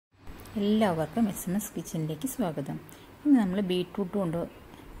എല്ലാവർക്കും SMS കിച്ചണിലേക്ക് സ്വാഗതം. ഇന്ന് നമ്മൾ ബീട്രൂട്ട് കൊണ്ട്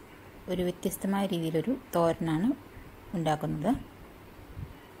ഒരു വ്യത്യസ്തമായ രീതിയിലൊരു തോരനാണ് ഉണ്ടാക്കുന്നത്.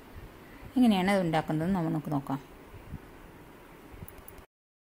 എങ്ങനെയാണ് അത് ഉണ്ടാക്കുന്നത് നമുക്ക് നോക്കാം.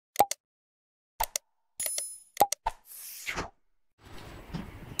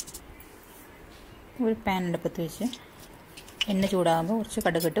 ഒരു പാൻ അടുപ്പത്ത് വെച്ച് എണ്ണ ചൂടാകുമ്പോൾ കുറച്ച്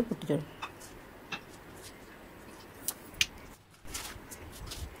കടുകിട്ട് പൊട്ടിച്ചു.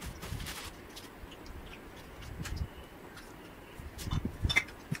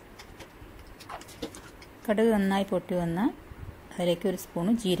 കടുക് നന്നായി പൊട്ടി വന്നാൽ അതിലേക്ക് ഒരു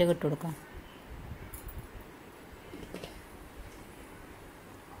സ്പൂണ് ജീരകം ഇട്ട് കൊടുക്കാം.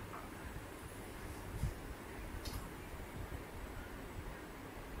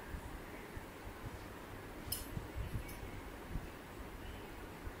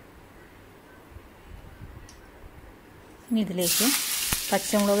 ഇനി ഇതിലേക്ക്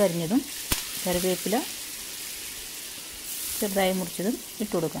പച്ചമുളക് അരിഞ്ഞതും കറിവേപ്പില ചെറുതായി മുറിച്ചതും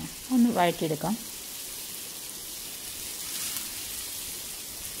ഇട്ട് കൊടുക്കാം. ഒന്ന് വഴറ്റിയെടുക്കാം.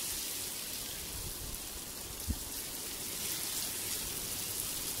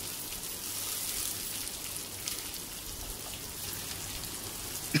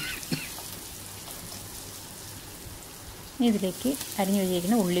 ഇതിലേക്ക് അരിഞ്ഞു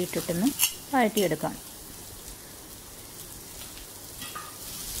വെച്ചിരിക്കുന്ന ഉള്ളി ഇട്ടിട്ടൊന്ന് വഴറ്റിയെടുക്കാം.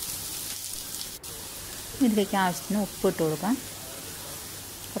 ഇതിലേക്ക് ആവശ്യത്തിന് ഉപ്പ് ഇട്ട് കൊടുക്കാം.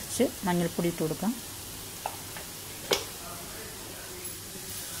 കുറച്ച് മഞ്ഞൾപ്പൊടി ഇട്ട് കൊടുക്കാം.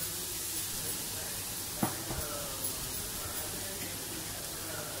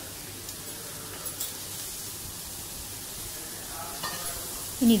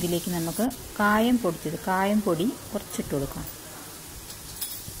 ഇനി ഇതിലേക്ക് നമുക്ക് കായം പൊടി കുറച്ചിട്ട് കൊടുക്കാം.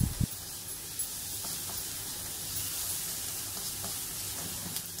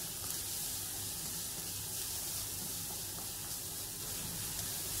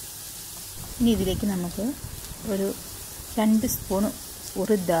 ഇനി ഇതിലേക്ക് നമുക്ക് ഒരു 2 സ്പൂൺ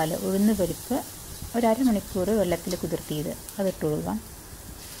ഉഴുന്ന് പരിപ്പ് ഒരു അരമണിക്കൂർ വെള്ളത്തിൽ കുതിർത്തിയത് അതിട്ട് കൊടുക്കാം.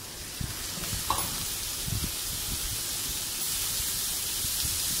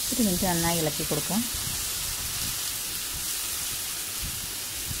 ഒരു മിനിറ്റ് നന്നായി ഇളക്കി കൊടുക്കാം.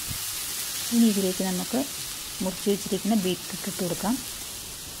 ഇനി ഇതിലേക്ക് നമുക്ക് മുറിച്ച് വെച്ചിരിക്കുന്ന ബീറ്റ്റൂട്ട് ഇട്ട് കൊടുക്കാം.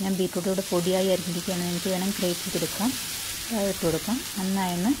 ഞാൻ ബീറ്റ്റൂട്ടോട് പൊടിയായി അരിഞ്ഞിരിക്കുകയാണ്. എനിക്ക് വേണം ഗ്രേറ്റ് ചെയ്തെടുക്കാം. അത് ഇട്ട് കൊടുക്കാം.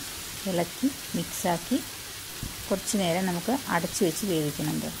 നന്നായി ഇളക്കി മിക്സാക്കി കുറച്ച് നേരം നമുക്ക് അടച്ച് വെച്ച്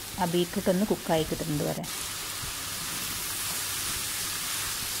വേവിക്കുന്നുണ്ട്. ആ ബീറ്റ്റൂട്ട് ഒന്ന് കുക്കായി കിട്ടുന്നത് വരെ.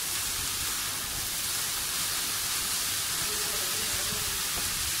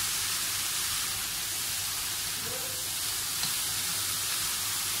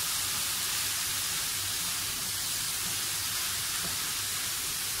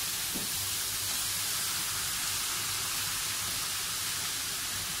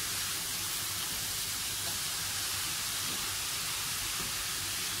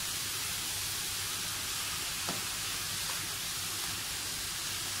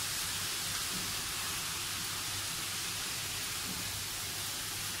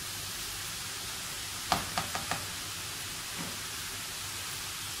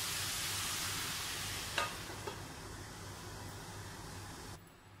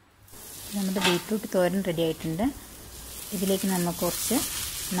 നമ്മുടെ ബീറ്റ്റൂട്ട് തോരൻ റെഡി ആയിട്ടുണ്ട്. ഇതിലേക്ക് നമുക്ക് കുറച്ച്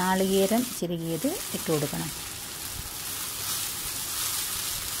നാളികേരം ചിരകിയത് ഇട്ട് കൊടുക്കണം.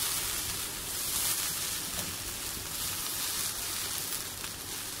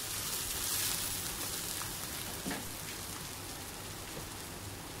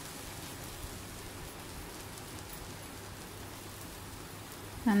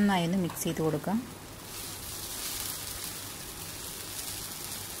 നന്നായി ഒന്ന് മിക്സ് ചെയ്ത് കൊടുക്കാം.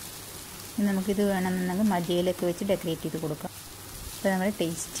 നമുക്കിത് വേണമെന്നുണ്ടെങ്കിൽ മല്ലിയിലൊക്കെ വെച്ച് ഡെക്കറേറ്റ് ചെയ്ത് കൊടുക്കാം. അപ്പോൾ നമ്മുടെ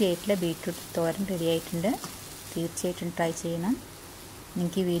ടേസ്റ്റി ആയിട്ടുള്ള ബീറ്റ്റൂട്ട് തോരൻ റെഡി ആയിട്ടുണ്ട്. തീർച്ചയായിട്ടും ട്രൈ ചെയ്യണം.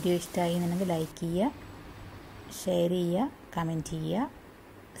 നിങ്ങൾക്ക് ഈ വീഡിയോ ഇഷ്ടമായി എന്നുണ്ടെങ്കിൽ ലൈക്ക് ചെയ്യുക, ഷെയർ ചെയ്യുക, കമൻറ്റ് ചെയ്യുക,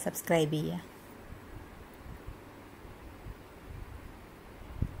 സബ്സ്ക്രൈബ് ചെയ്യുക.